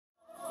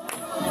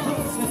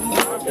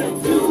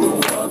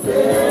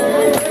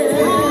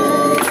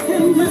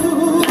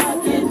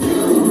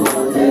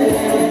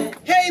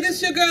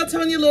Your girl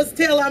Tonya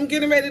Taylor. I'm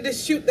getting ready to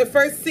shoot the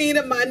first scene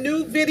of my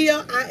new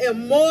video. I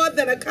am more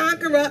than a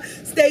conqueror.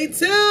 Stay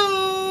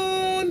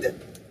tuned.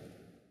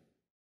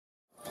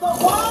 The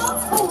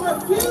ones who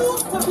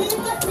refuse to be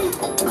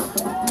defeated.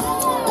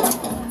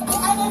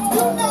 And if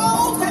you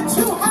know that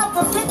you have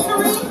the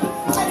victory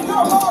and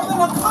you're more than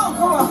a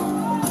conqueror,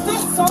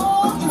 this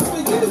song is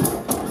for you.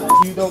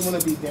 You don't want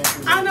to be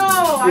dancing. I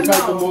know, you're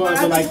like the more,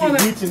 so like you're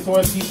reaching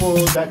towards people,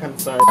 that kind of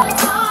stuff.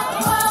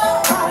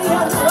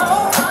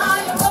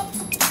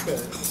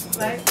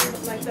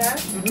 Like that?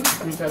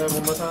 Can you try that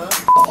one more time?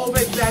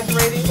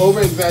 Over-exaggerating?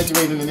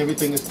 Over-exaggerating and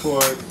everything is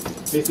for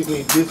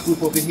basically this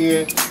group over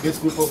here, this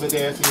group over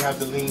there, so you have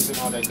the leans and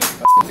all that good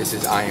stuff. This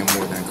is I Am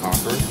More Than a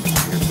Conqueror. I'm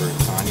here for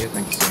Tonya.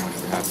 Thank you so much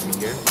for having me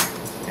here.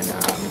 And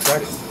I'm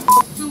excited.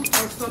 Suit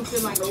or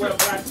something like that.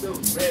 Black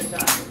suit, red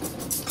tie.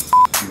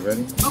 You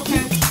ready?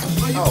 Okay.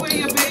 Or you wear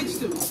your beige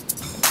suit.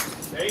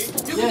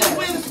 You can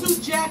wear the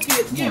suit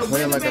jacket. Yeah,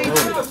 wear the beige suit.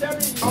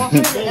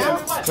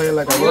 Play it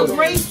like I wrote it. wrote it.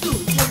 Gray suit.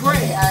 You're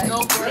gray.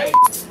 No gray.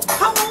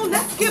 Come on,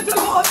 let's give the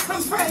Lord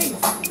some praise.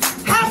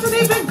 Hasn't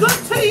he been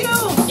good to you?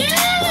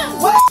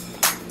 Yeah! What?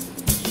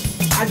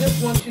 I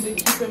just want you to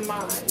keep in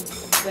mind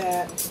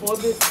that for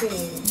this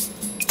scene,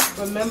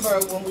 remember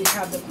when we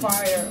have the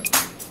choir,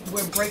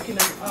 we're breaking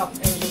them up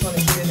and we're going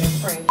to get in their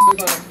frames. We're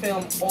going to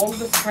film all of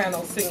the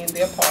sopranos singing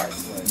their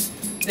parts,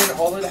 then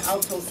all of the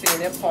altos singing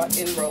their part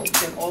in rows,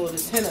 then all of the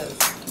tenors.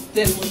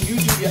 Then when you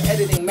do your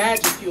editing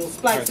magic, you'll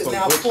splice it.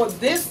 Now for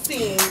this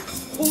scene,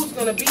 who's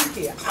going to be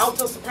here?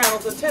 Alto,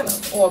 sopranos, or tenors?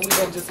 Or are we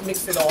going to just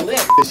mix it all in?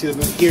 She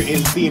doesn't hear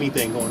and see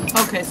anything going on.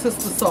 Okay,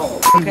 Sister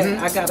Soul. Okay,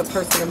 I got a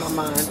person in my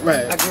mind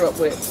I grew up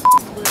with.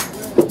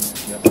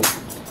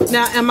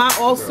 Now, am I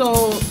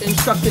also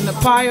instructing the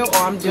choir or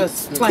I'm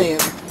just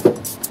playing?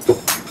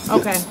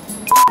 Okay. And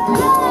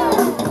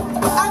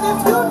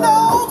if you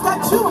know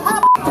that you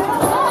have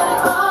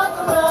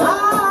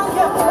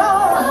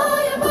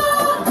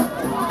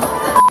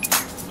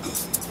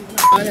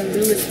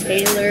Lewis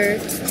Taylor,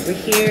 we're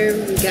here,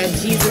 we got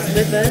Jesus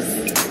with us.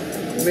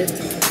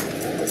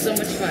 So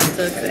much fun,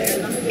 so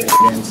excited. Get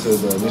into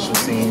the initial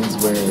scenes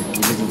where we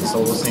did the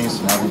solo scenes,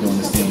 so now we're doing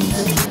the scenes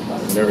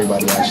with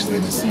everybody actually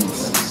in the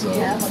seats. So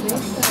yeah,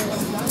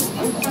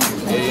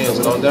 it's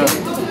going down.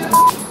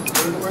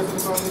 What are the words of the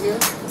song again?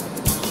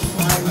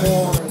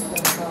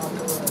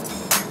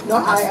 No,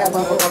 I have a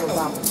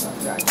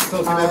So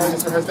can everybody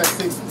just rehearse that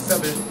 6,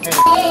 7, 8?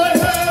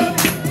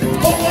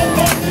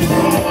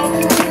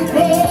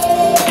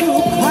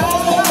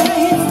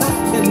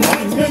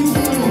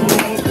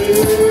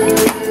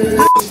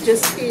 I'm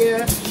just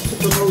here to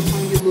promote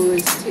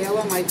Tonya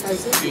Taylor, my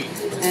cousin.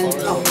 And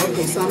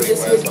okay, so I'm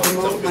just here to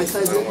promote my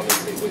cousin,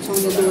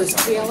 Tonya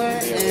Taylor,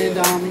 and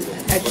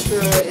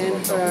extra in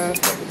her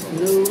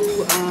new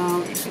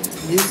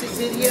music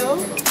video.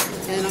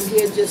 And I'm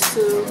here just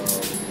to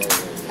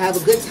have a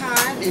good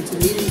time and to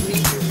meet and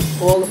greet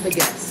all of the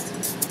guests.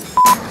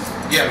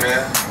 Yeah,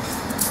 man.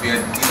 We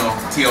had,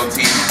 TOT.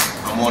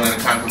 I'm on a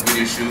Conqueror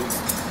video shoot.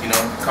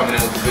 Coming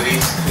in with the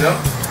goodies.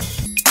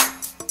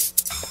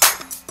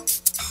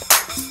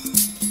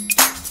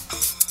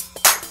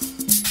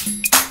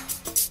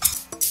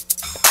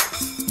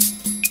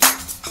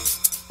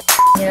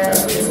 Yeah,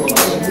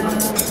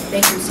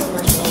 thank you so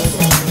much for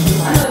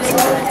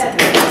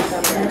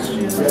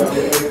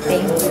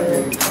Thank you.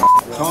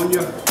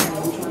 Tonya,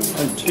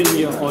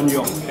 continue on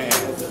your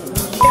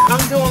path.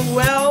 I'm doing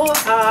well.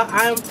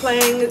 I'm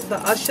playing the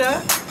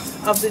usher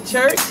of the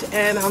church,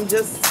 and I'm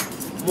just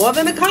more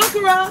than a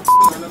conqueror.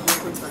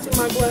 See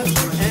my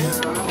blessing.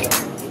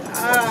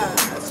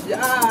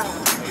 Yes.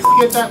 You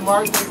get that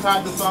mark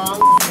inside the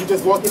song, you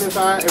just walk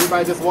inside,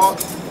 everybody just walk.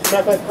 Matter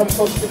of fact, come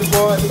closer to the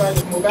door, everybody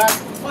just move back.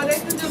 Or they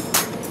can just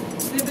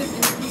give it in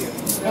here.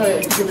 Oh yeah,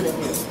 you can give it in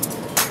here.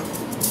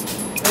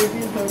 Thank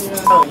you, Tonya.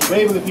 Oh, you're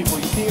waving to people.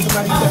 You see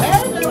somebody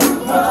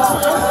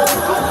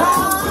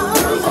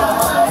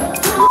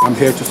I'm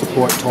here to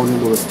support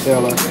Tonya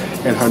Taylor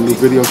and her new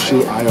video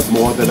shoot, I Am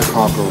More Than a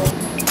Conqueror.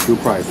 Through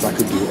Christ, I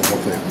could do all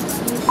things.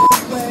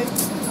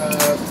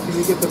 Can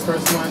you get the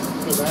first one?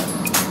 Go back.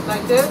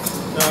 Like this?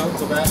 No,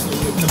 go back and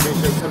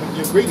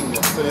you're greeting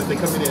them so that they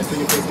come in, so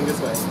you're facing this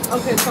way.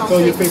 Okay, so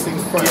you're facing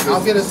front. Yeah,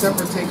 I'll get a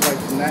separate take like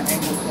from that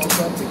angle close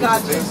up to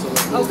get the face, so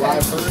let's do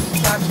live first.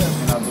 Gotcha.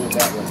 And I'll do it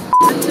that way.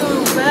 I'm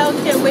doing well,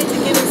 can't wait to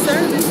get in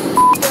service.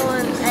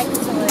 Doing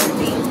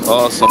excellent.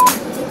 Awesome.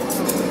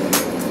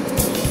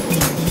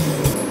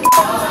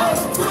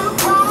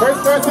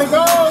 First person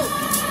go!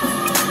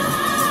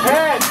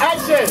 And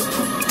action!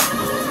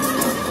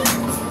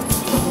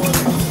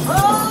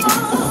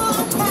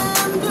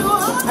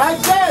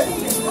 Action!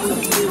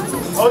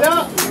 Hold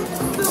up!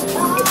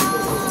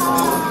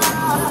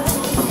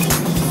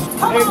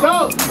 And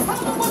go!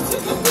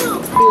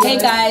 Hey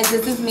guys,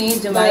 this is me,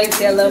 Tonya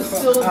Taylor,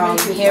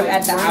 here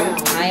at the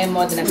I Am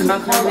More Than a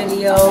Conqueror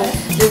video.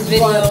 This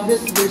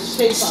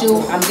video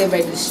shoot, I'm getting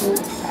ready to shoot.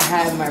 I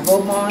have my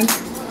robe on.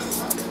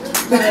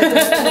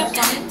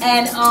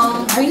 And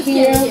we're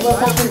here. We're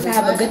hoping to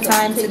have a good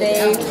time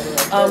today.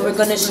 We're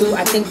gonna shoot.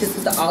 I think this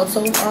is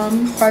also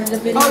part of the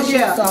video. Oh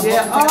yeah, so I'm hoping to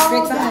have a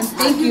great time.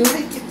 Thank you.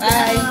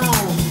 Bye.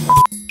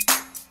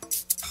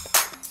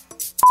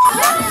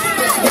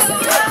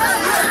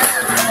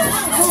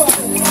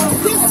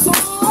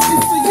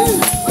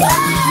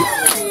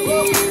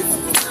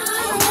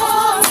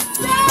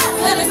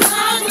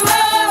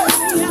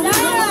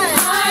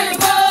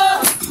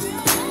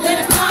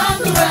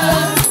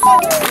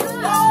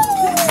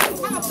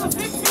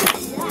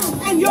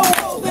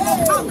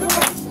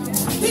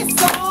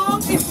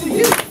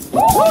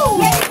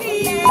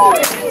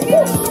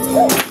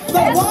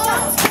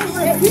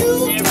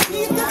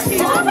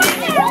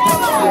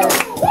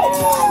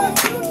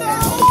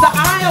 The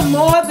I Am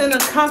More Than a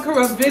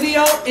Conqueror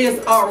video is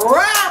a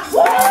wrap.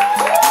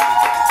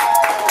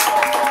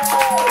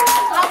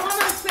 I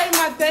want to say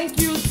my thank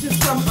you to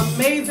some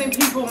amazing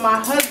people. My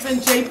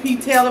husband,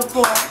 JP Taylor,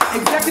 for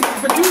executive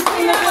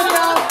producing the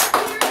video.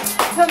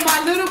 To my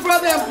little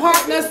brother and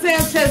partner,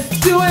 Sanchez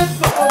Stewart,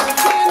 for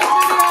overseeing the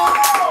video.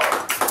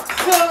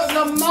 To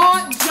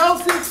Lamont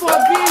Joseph for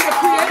being the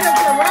creative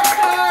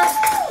director.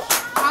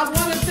 I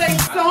want to thank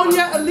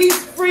Tonya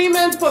Elise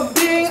Freeman for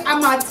being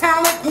my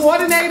talent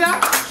coordinator.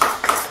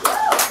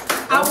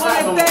 I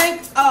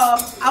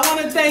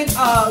want to thank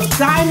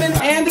Diamond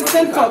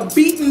Anderson for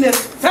beating this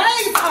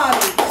face on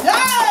it.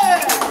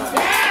 Yes!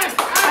 Yes!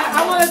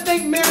 I want to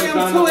thank Miriam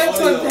Tuitt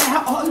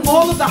for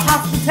all of the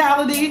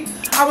hospitality.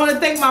 I want to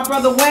thank my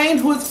brother Wayne,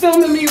 who is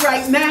filming me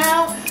right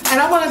now. And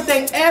I want to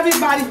thank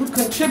everybody who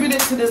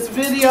contributed to this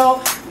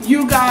video.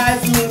 You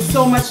guys mean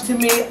so much to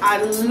me.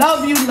 I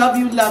love you, love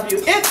you, love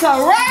you. It's a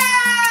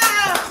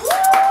wrap!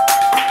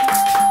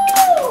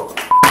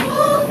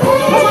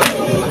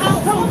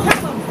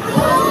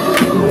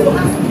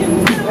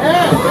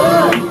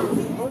 Woo!